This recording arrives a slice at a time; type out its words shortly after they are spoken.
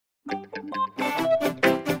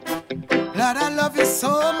Lord, I love you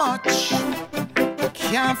so much.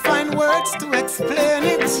 Can't find words to explain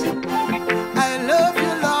it. I love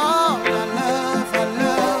you, Lord.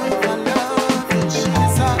 I love you,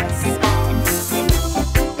 Jesus.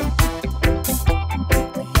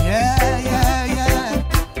 Yeah, yeah, yeah.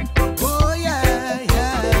 Oh, yeah,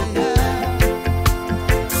 yeah, yeah.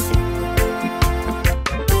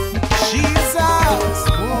 Jesus,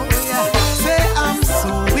 oh, yeah. Say I'm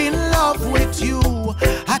so in love with you.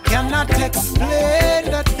 I cannot explain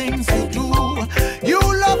the things you do. You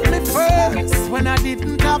loved me first when I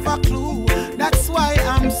didn't have a clue. That's why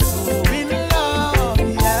I'm so in love,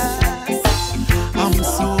 yes. I'm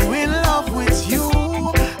so in love with you.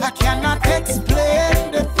 I cannot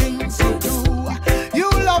explain the things you do. You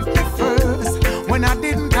loved me first when I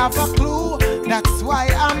didn't have a clue. That's why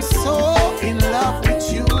I'm so in love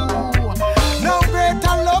with you. No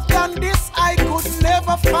greater love than this I could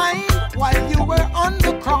never find. While you were on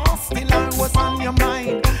the cross, still I was on your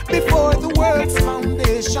mind. Before the world's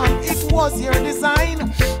foundation, it was your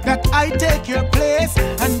design that I take your place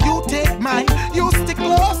and you take mine. You stick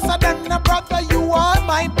closer than a brother, you are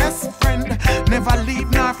my best friend. Never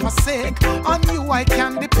leave nor forsake, on you I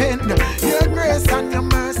can depend. Your grace and your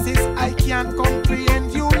mercies I can't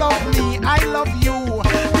comprehend. You love me, I love you.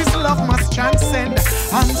 This love must transcend.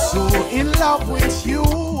 I'm so in love with you.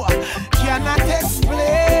 Cannot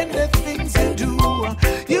explain the things you do.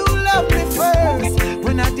 You love me first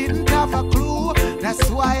when I didn't have a clue. That's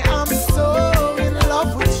why I'm so in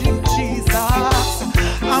love with you, Jesus.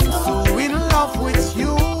 I'm so in love with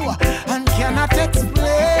you and cannot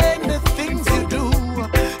explain the things you do.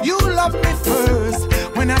 You love me first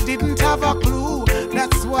when I didn't have a clue.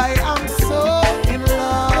 That's why I'm so in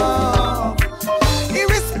love.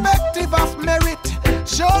 Irrespective of merit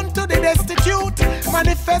shown to the destitute,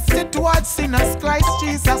 manifested towards sinners, Christ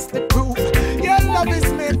Jesus the proof. Your love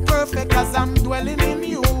is made perfect as I'm dwelling in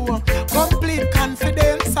you. Complete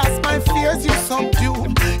confidence as my fears you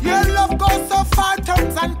subdue. Your love goes so far,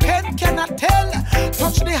 tongues and pen cannot tell.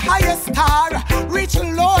 Touch the highest star, reach the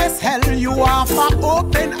lowest hell. You offer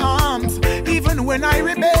open arms, even when I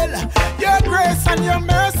rebel. Your grace and your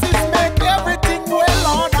mercies make everything well.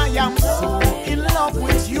 Lord, I am so in love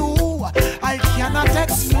with you. I cannot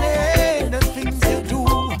explain the things you do.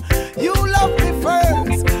 You love me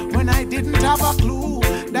first when I didn't have a clue.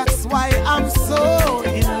 That's why I'm so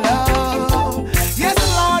in love. Yes,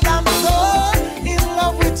 Lord, I'm so in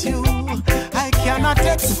love with you. I cannot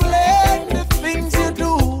explain the things you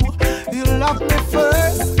do. You love me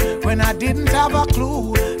first when I didn't have a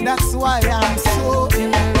clue. That's why I'm so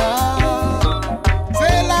in love.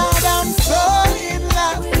 Say, Lord, I'm so in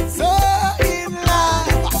love, so in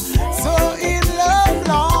love, so in love,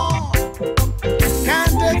 Lord.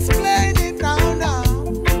 Can't explain it now, now.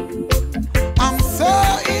 I'm so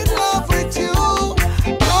in love with you.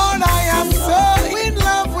 Lord, I am so in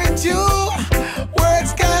love with you.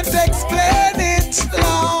 Words can't explain it,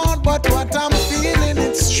 Lord, but what I'm feeling,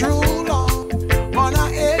 it's true, Lord. Wanna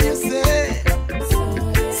hear you say.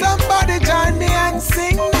 Somebody join me and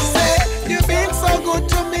sing, say, you've been so good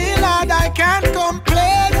to me, Lord, I can't compare.